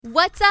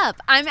What's up?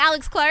 I'm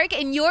Alex Clark,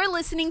 and you're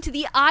listening to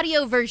the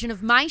audio version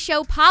of my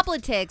show,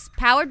 Poplitics,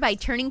 powered by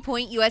Turning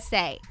Point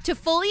USA. To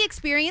fully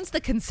experience the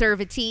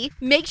conservative,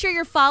 make sure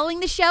you're following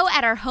the show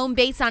at our home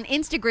base on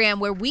Instagram,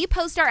 where we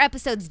post our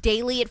episodes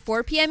daily at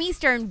 4 p.m.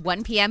 Eastern,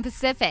 1 p.m.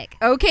 Pacific.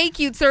 Okay,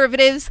 cute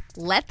conservatives,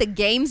 let the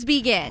games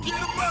begin.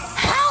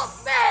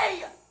 Help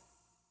me!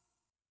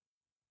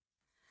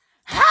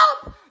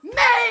 Help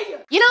me!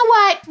 You know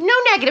what? No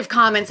negative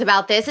comments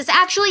about this. It's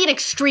actually an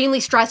extremely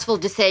stressful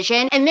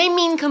decision, and they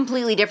mean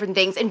completely different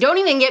things. And don't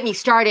even get me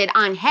started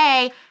on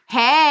hey,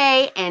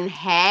 and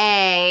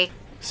hey.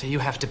 So you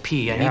have to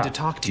pee. I need to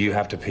talk to you. Do you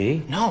have to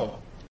pee? No.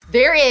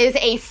 There is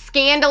a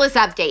scandalous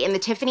update in the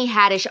Tiffany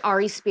Haddish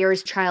Ari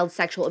Spears child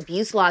sexual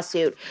abuse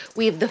lawsuit.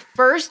 We have the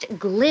first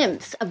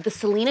glimpse of the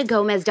Selena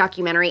Gomez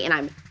documentary, and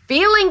I'm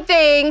feeling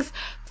things.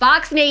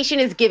 Fox Nation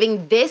is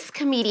giving this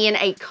comedian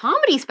a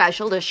comedy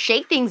special to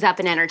shake things up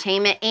in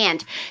entertainment,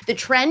 and the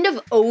trend of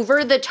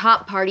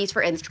over-the-top parties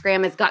for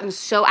Instagram has gotten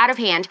so out of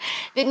hand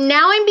that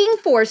now I'm being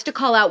forced to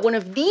call out one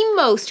of the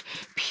most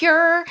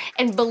pure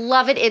and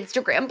beloved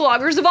Instagram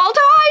bloggers of all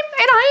time,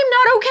 and I am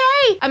not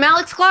okay. I'm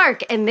Alex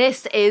Clark, and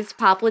this is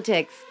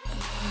Poplitics.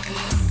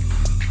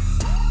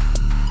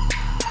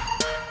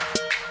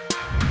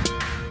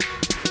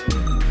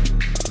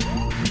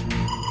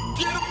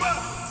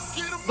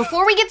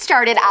 Before we get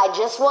started, I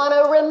just want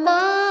to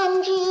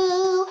remind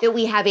you that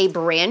we have a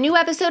brand new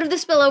episode of The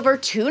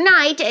Spillover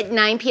tonight at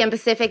 9 p.m.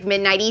 Pacific,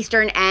 midnight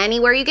Eastern,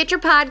 anywhere you get your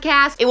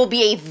podcast. It will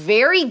be a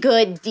very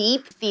good,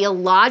 deep,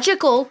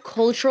 theological,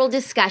 cultural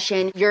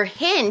discussion. Your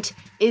hint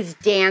is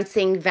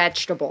dancing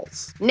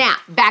vegetables. Now,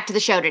 back to the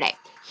show today.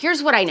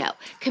 Here's what I know.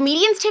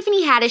 Comedians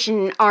Tiffany Haddish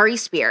and Ari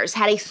Spears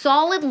had a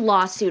solid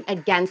lawsuit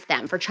against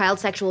them for child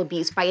sexual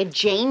abuse by a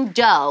Jane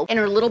Doe and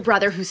her little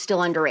brother who's still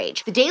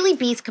underage. The Daily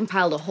Beast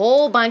compiled a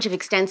whole bunch of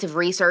extensive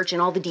research and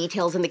all the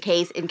details in the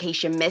case in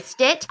case you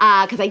missed it,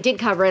 because I did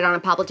cover it on a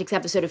Poplitics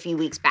episode a few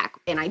weeks back,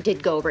 and I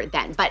did go over it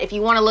then. But if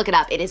you want to look it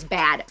up, it is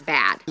bad.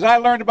 I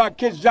learned about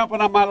kids jumping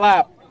on my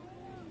lap,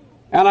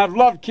 and I've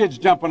loved kids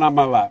jumping on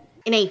my lap.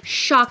 In a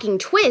shocking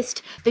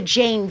twist, the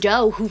Jane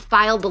Doe who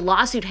filed the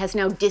lawsuit has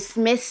now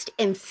dismissed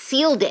and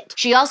sealed it.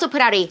 She also put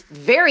out a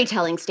very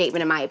telling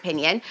statement, in my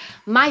opinion.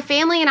 My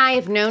family and I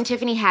have known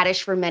Tiffany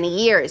Haddish for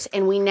many years,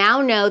 and we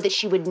now know that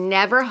she would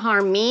never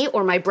harm me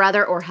or my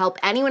brother or help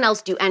anyone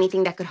else do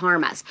anything that could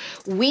harm us.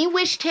 We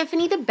wish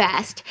Tiffany the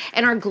best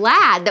and are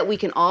glad that we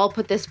can all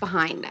put this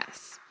behind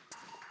us.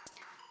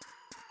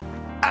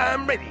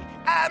 I'm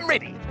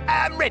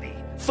ready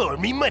for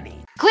me money.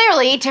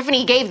 Clearly,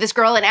 Tiffany gave this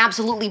girl an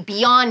absolutely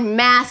beyond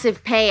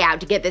massive payout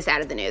to get this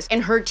out of the news,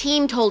 and her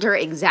team told her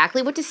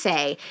exactly what to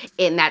say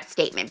in that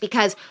statement,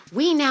 because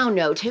we now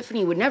know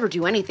Tiffany would never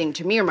do anything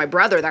to me or my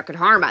brother that could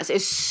harm us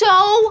is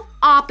so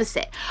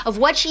opposite of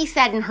what she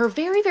said in her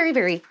very, very,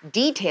 very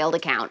detailed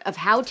account of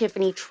how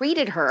Tiffany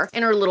treated her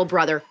and her little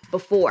brother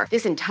before.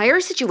 This entire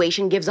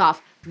situation gives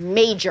off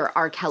major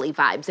R. Kelly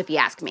vibes, if you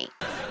ask me.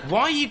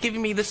 Why are you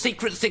giving me the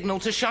secret signal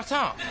to shut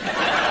up?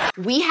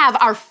 We have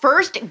our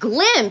first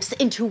glimpse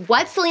into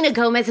what Selena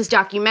Gomez's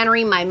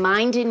documentary, My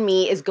Mind in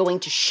Me, is going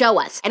to show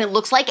us. And it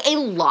looks like a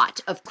lot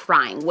of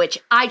crying, which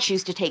I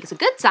choose to take as a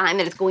good sign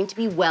that it's going to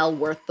be well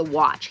worth the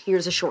watch.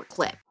 Here's a short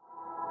clip.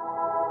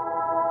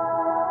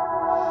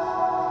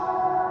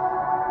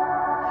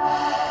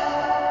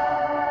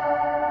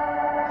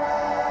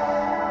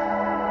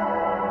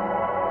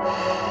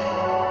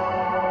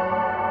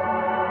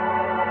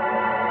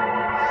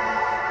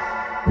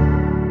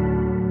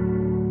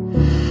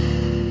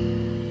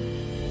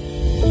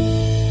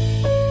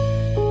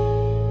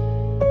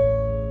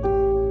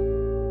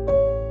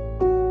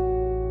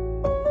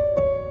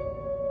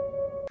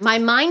 My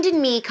Mind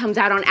in Me comes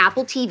out on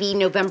Apple TV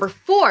November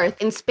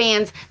 4th and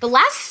spans the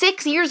last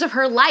 6 years of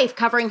her life,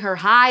 covering her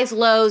highs,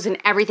 lows, and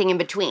everything in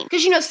between.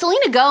 Because, you know,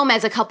 Selena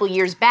Gomez a couple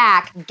years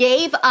back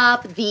gave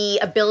up the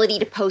ability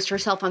to post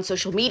herself on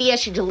social media.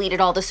 She deleted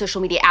all the social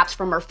media apps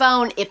from her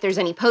phone. If there's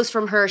any posts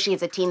from her, she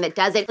has a team that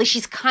does it. Like,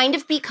 she's kind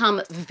of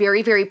become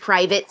very, very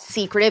private,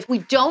 secretive. We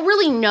don't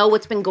really know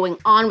what's been going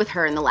on with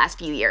her in the last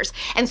few years.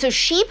 And so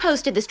she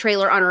posted this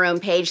trailer on her own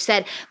page,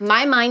 said,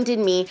 My Mind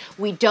in Me,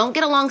 we don't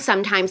get along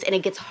sometimes and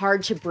it gets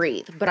hard to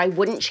breathe, but I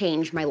wouldn't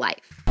change my life.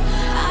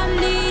 I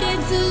needed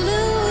to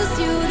lose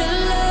you to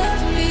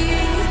love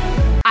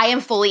me. I am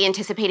fully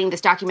anticipating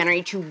this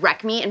documentary to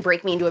wreck me and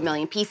break me into a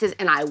million pieces,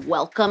 and I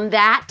welcome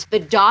that. The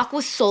doc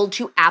was sold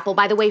to Apple,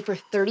 by the way, for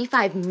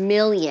 $35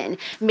 million,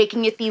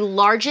 making it the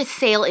largest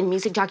sale in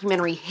music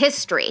documentary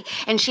history.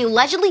 And she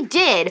allegedly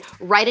did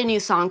write a new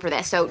song for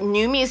this, so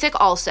new music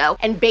also.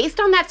 And based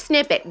on that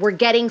snippet, we're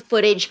getting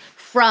footage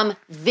from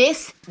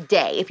this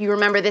day, if you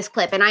remember this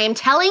clip. And I am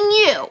telling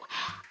you,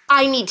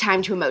 I need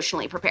time to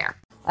emotionally prepare.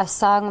 A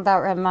song that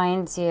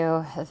reminds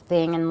you of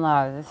being in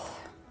love.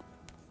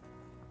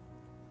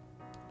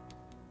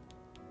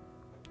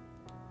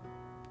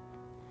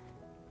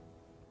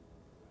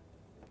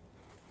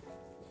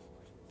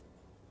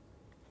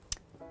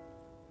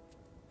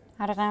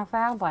 I don't know if I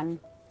have one.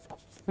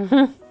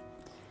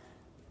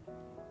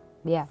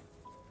 Yeah,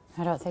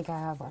 I don't think I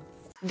have one.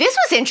 This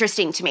was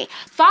interesting to me.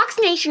 Fox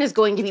Nation is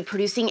going to be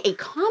producing a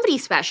comedy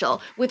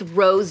special with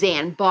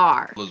Roseanne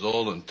Barr. I was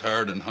old and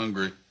tired and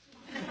hungry.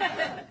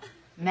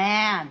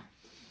 Man,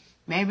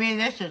 maybe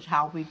this is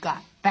how we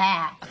got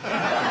back.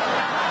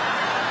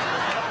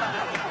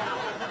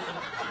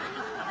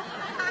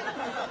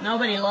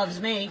 Nobody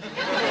loves me.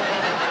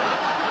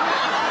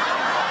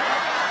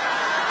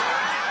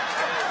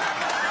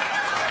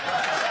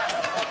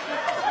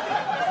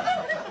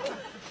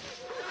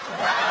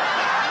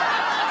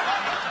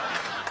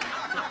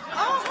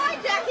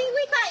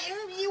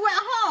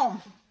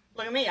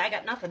 Look at me, I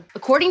got nothing.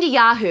 According to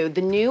Yahoo,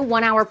 the new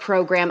one-hour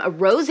program, a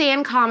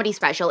Roseanne comedy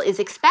special, is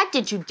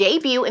expected to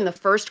debut in the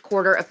first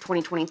quarter of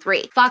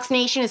 2023. Fox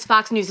Nation is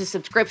Fox News'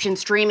 subscription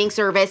streaming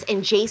service,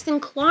 and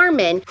Jason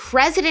Klarman,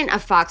 president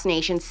of Fox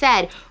Nation,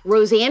 said,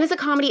 Roseanne is a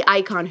comedy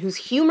icon whose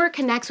humor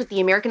connects with the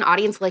American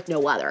audience like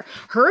no other.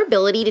 Her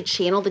ability to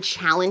channel the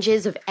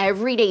challenges of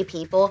everyday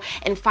people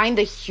and find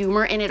the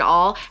humor in it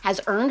all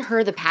has earned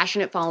her the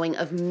passionate following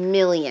of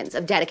millions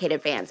of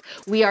dedicated fans.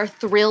 We are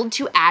thrilled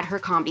to add her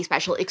comedy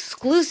special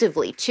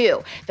exclusively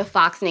to the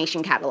Fox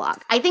Nation catalog.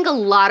 I think a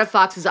lot of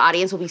Fox's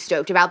audience will be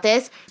stoked about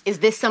this. Is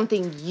this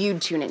something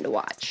you'd tune in to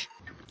watch?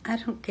 I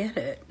don't get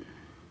it.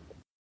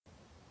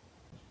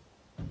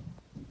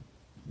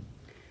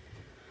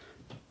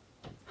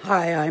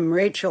 Hi, I'm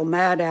Rachel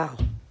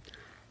Maddow.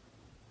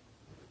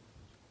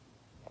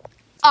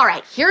 All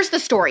right, here's the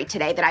story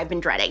today that I've been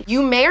dreading.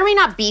 You may or may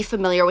not be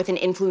familiar with an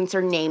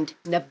influencer named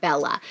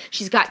Nabella.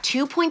 She's got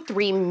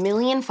 2.3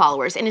 million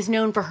followers and is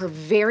known for her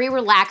very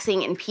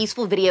relaxing and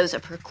peaceful videos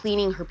of her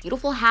cleaning her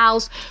beautiful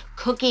house,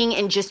 cooking,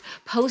 and just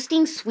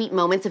posting sweet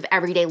moments of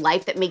everyday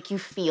life that make you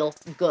feel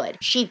good.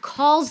 She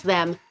calls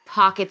them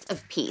pockets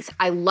of peace.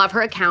 I love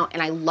her account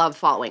and I love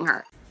following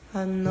her.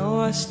 I know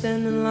I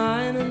stand in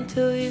line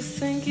until you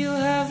think you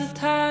have the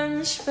time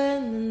to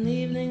spend an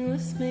evening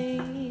with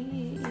me.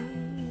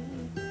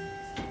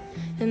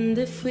 And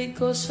if we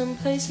go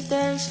someplace to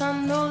dance, I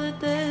know that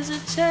there's a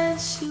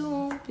chance you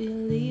won't be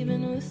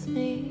leaving with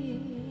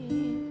me.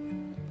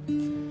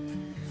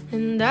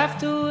 And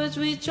afterwards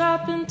we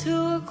drop into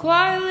a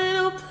quiet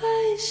little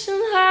place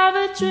and have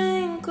a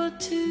drink or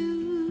two.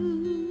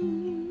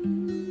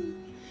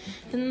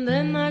 And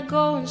then I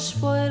go and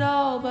spoil it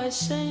all by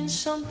saying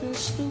something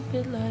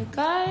stupid like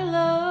I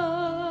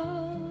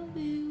love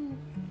you.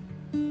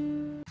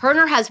 Her and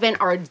her husband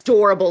are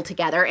adorable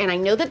together, and I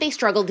know that they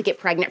struggled to get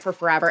pregnant for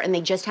forever, and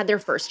they just had their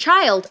first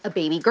child, a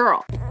baby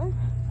girl.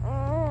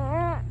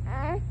 Yeah,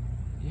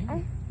 you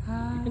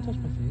can touch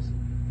my face.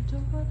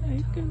 Yeah,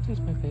 you can touch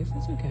my face,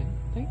 it's okay.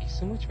 Thank you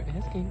so much for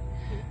asking.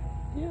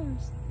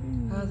 Yes.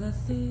 Other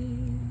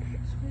things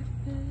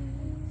we've been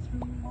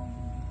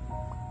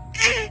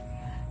through.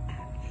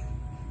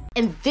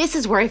 And this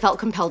is where I felt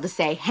compelled to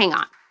say, hang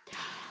on.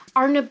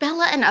 Are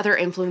Nabella and other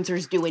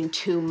influencers doing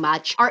too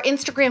much? Are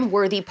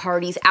Instagram-worthy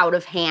parties out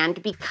of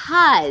hand?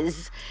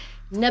 Because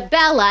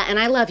Nabella, and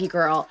I love you,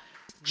 girl,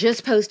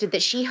 just posted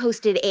that she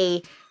hosted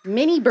a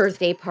mini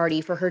birthday party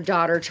for her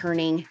daughter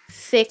turning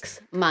 6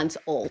 months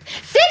old.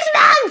 6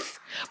 months!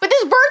 But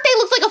this birthday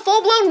looks like a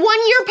full-blown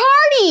one-year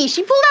party.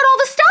 She pulled out all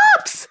the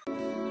stops.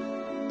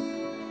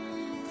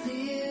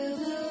 Clear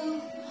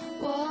blue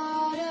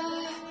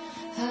water,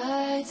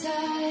 high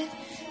tide,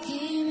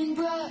 came and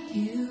brought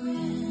you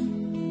in.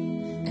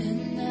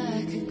 And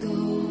I could go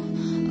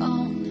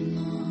on and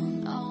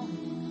on, on and on.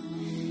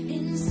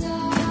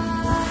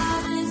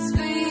 Inside it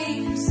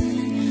screams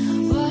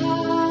and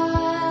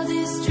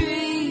wildest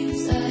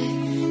dreams. I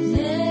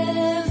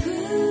never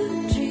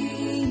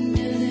dreamed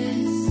of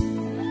this.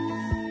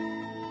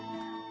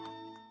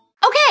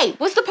 Okay,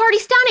 was the party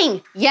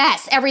stunning?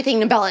 Yes, everything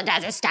Nabella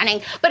does is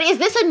stunning. But is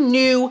this a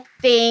new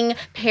thing?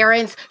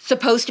 Parents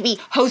supposed to be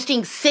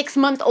hosting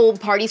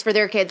 6-month-old parties for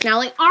their kids now?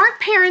 Like, aren't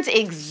parents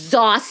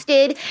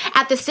exhausted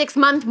at the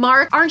 6-month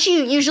mark? Aren't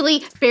you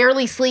usually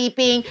barely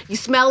sleeping? You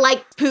smell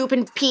like poop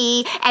and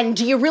pee. And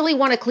do you really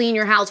want to clean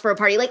your house for a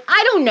party? Like,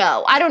 I don't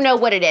know. I don't know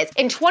what it is.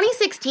 In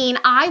 2016,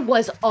 I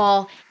was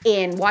all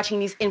in watching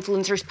these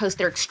influencers post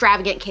their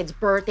extravagant kids'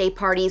 birthday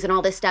parties and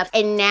all this stuff.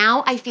 And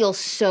now I feel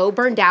so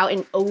burned out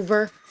and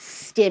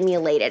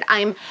overstimulated.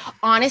 I'm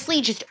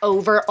honestly just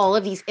over all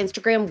of these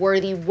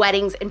Instagram-worthy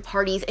weddings and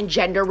parties and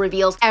gender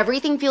reveals.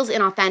 Everything feels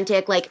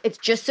inauthentic, like it's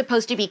just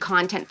supposed to be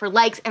content for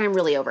likes, and I'm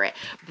really over it.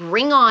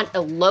 Bring on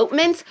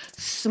elopements,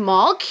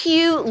 small,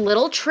 cute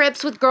little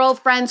trips with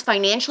girlfriends,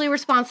 financially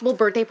responsible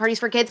birthday parties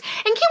for kids,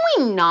 and can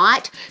we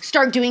not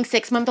start doing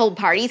 6-month-old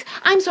parties?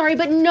 I'm sorry,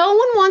 but no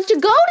one wants to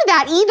go to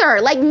that either.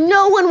 Like,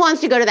 no one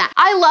wants to go to that.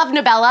 I love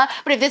Nabella,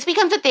 but if this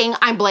becomes a thing,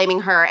 I'm blaming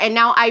her, and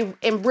now I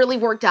am really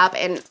worked up,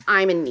 and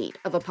I'm in need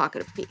of a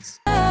pocket of peace.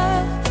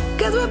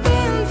 'Cause we've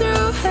been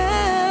through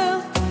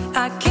hell.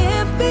 I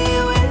can't be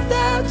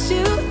without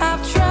you.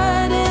 I've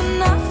tried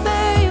and I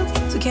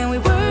failed. So can we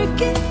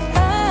work it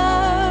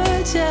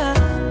out? Yeah.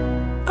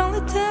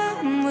 Only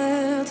time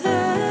will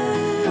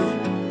tell.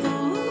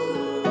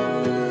 Ooh.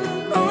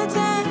 Only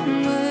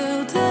time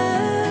will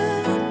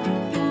tell.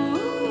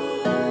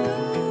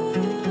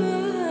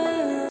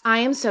 Ooh. I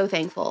am so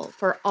thankful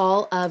for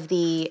all of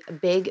the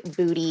big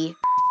booty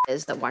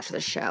that watch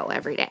the show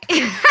every day.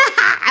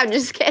 I'm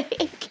just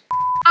kidding.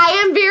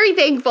 I am very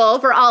thankful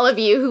for all of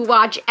you who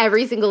watch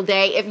every single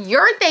day. If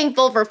you're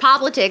thankful for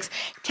Poplitics,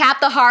 tap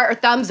the heart or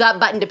thumbs up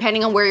button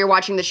depending on where you're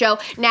watching the show.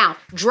 Now,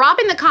 drop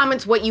in the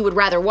comments what you would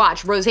rather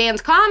watch,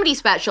 Roseanne's comedy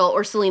special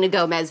or Selena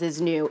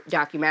Gomez's new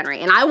documentary.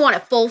 And I want a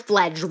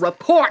full-fledged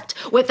report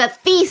with a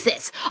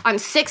thesis on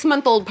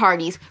 6-month-old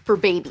parties for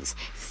babies.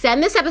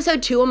 Send this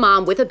episode to a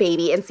mom with a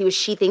baby and see what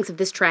she thinks of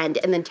this trend,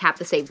 and then tap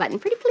the save button,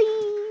 pretty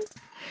please.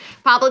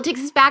 Poplitics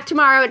is back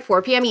tomorrow at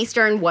 4 p.m.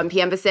 Eastern, 1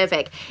 p.m.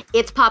 Pacific.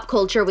 It's pop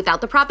culture without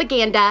the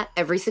propaganda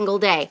every single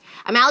day.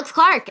 I'm Alex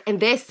Clark,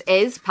 and this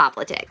is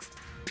Poplitics.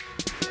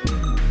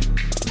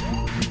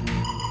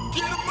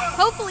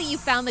 Hopefully you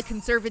found the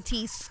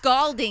conservatee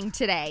scalding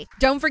today.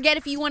 Don't forget,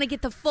 if you want to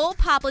get the full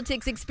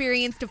Poplitics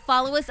experience, to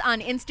follow us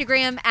on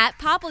Instagram at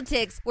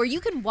Poplitics, where you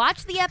can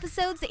watch the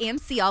episodes and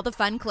see all the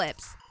fun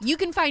clips. You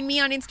can find me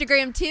on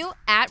Instagram too,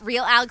 at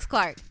Real Alex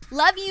Clark.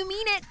 Love you,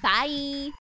 mean it. Bye.